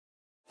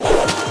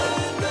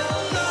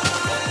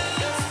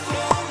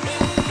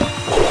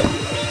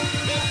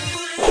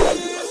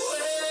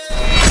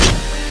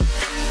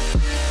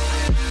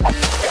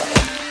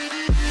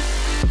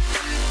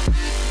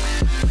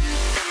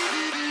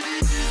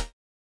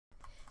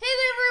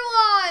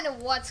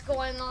what's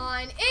going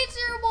on? It's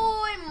your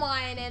boy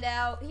Mining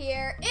Out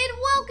here, and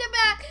welcome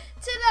back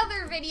to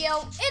another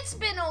video. It's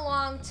been a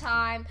long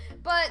time,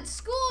 but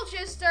school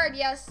just started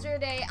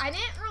yesterday. I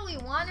didn't really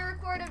want to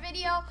record a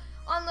video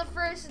on the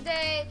first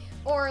day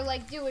or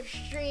like do a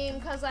stream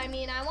because I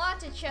want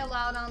to chill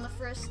out on the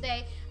first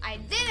day. I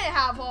didn't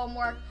have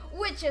homework,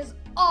 which is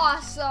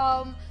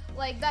awesome.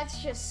 Like,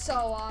 that's just so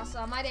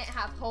awesome. I didn't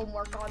have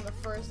homework on the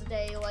first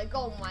day. Like,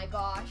 oh my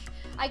gosh,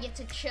 I get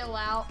to chill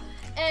out.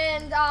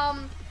 And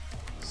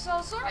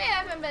so sorry I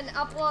haven't been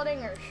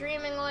uploading or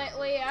streaming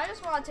lately. I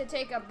just wanted to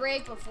take a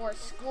break before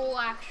school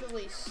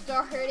actually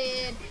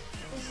started.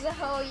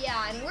 So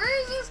yeah, and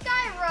where is this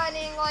guy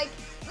running? Like,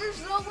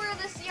 there's nowhere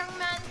this young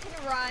man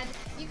can run.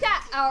 You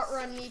can't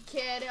outrun me,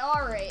 kid.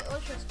 Alright,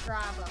 let's just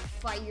grab a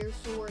fire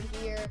sword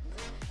here.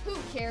 Who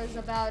cares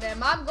about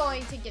him? I'm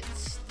going to get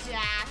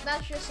stacked.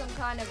 That's just some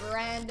kind of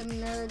random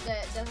nerd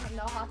that doesn't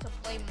know how to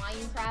play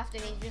Minecraft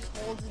and he just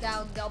holds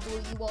down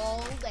W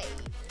all day.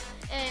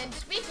 And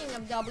speaking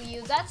of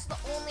W, that's the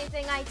only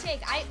thing I take.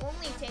 I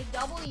only take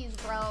W's,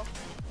 bro.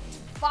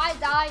 If I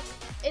die,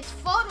 it's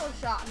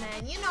Photoshop,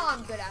 man. You know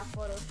I'm good at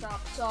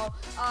Photoshop. So,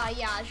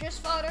 yeah, it's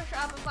just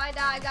Photoshop if I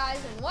die, guys.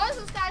 And what is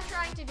this guy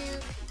trying to do?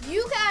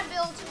 You can't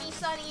build to me,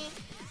 Sonny.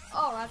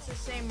 Oh, that's the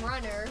same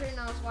runner. Who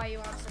knows why he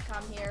wants to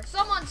come here?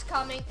 Someone's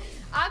coming.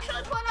 I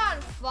actually put on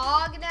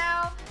fog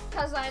now,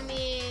 because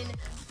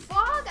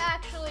fog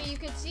actually, you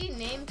could see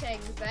name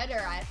tags better,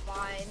 I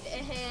find.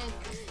 And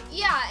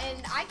yeah,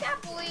 and I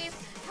can't believe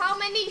how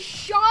many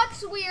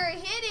shots we are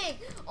hitting.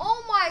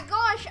 Oh my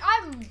gosh,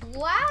 I'm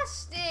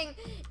blasting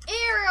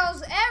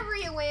arrows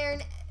everywhere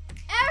and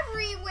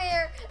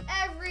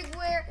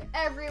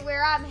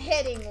everywhere. I'm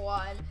hitting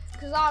one.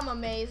 Because I'm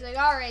amazing.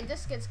 Alright,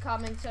 this kid's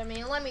coming to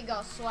me. Let me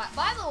go sweat.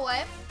 By the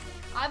way,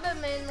 I've been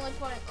mainly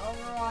playing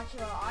Overwatch.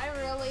 I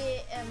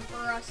really am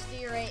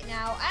rusty right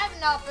now. I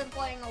have not been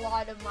playing a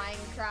lot of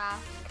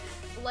Minecraft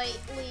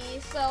lately.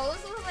 So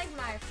this is like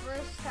my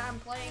first time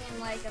playing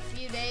in like a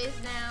few days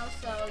now.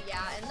 So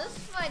yeah, and this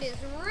fight is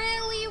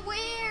really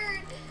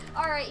weird.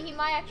 Alright, he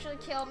might actually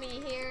kill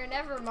me here.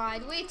 Never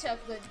mind. We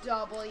took the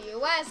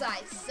W. As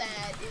I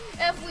said,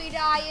 if we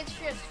die, it's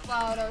just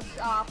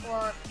Photoshop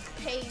or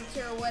paint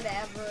or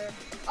whatever.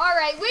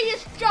 Alright, we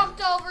just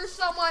jumped over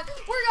someone.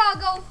 We're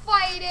gonna go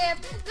fight him.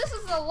 This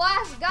is the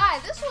last guy.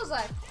 This was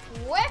a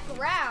quick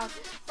round.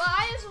 But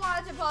I just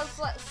wanted to post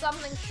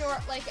something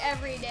short like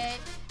every day.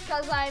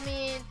 Because,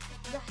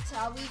 that's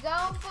how we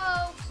go,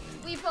 folks.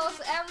 We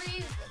post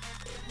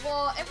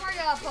well, if we're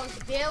gonna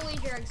post daily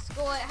during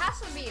school, it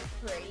has to be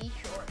a pretty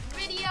short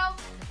video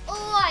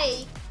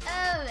like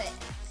this.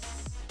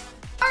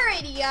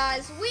 Alrighty,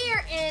 guys, we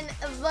are in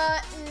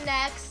the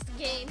next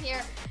game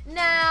here.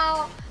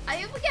 Now, I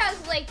hope you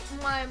guys like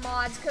my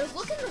mods, because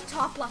look in the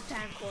top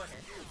left-hand corner.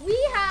 We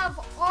have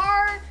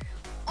our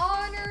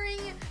honoring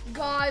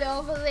God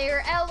over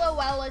there.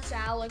 LOL, it's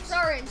Alex,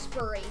 our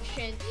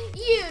inspiration.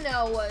 You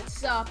know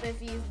what's up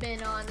if you've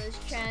been on this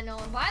channel.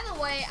 And by the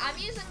way, I'm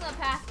using the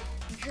path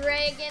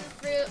Dragon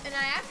Fruit, and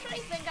I actually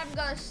think I'm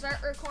gonna start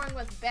recording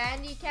with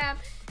Bandicam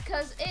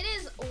because it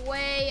is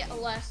way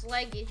less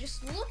laggy.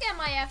 Just look at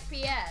my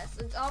FPS.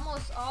 It's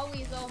almost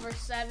always over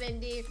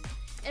 70.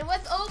 And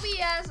with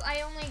OBS,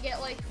 I only get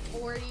like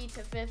 40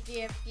 to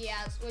 50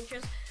 FPS, which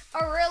is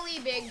a really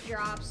big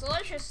drop. So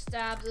let's just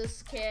stab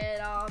this kid.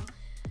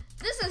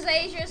 This is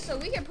Aegis, so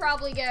we could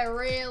probably get a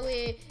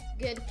really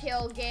good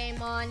kill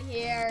game on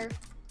here.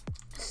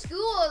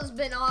 School has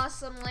been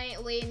awesome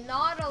lately,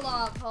 not a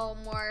lot of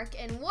homework.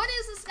 And what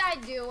is this guy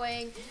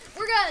doing?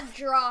 We're gonna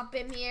drop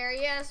him here.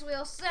 Yes,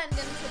 we'll send him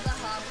to the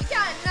hub. We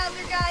got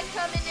another guy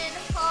coming in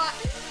hot.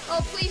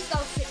 Oh, please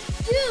don't shoot.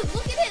 Dude,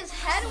 look at his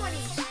head when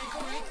he's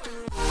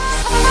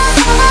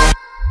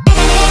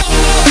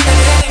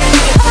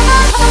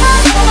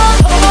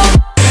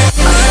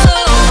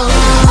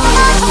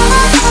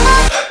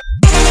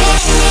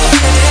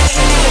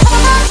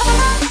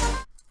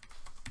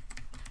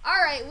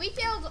we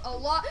killed a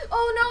lot.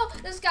 Oh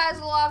no, this guy's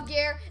a lot of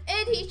gear,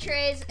 and he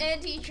trades,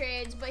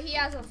 but he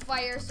has a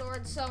fire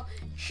sword. So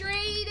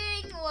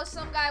trading with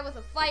some guy with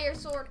a fire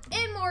sword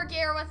and more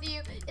gear with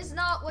you is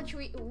not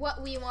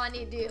what we want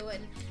to do.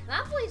 And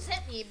that place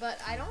hit me,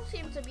 but I don't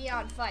seem to be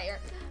on fire.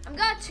 I'm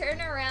gonna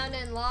turn around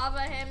and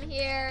lava him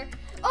here.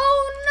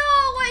 Oh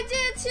no, I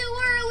did it too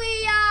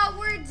early. Yeah,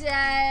 we're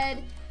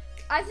dead.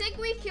 I think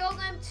we killed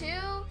him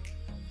too.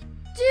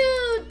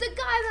 Dude, the guy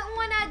that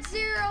won at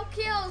 0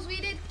 kills. We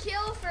did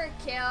kill for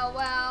kill.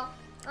 Well,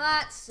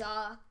 that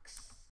sucks.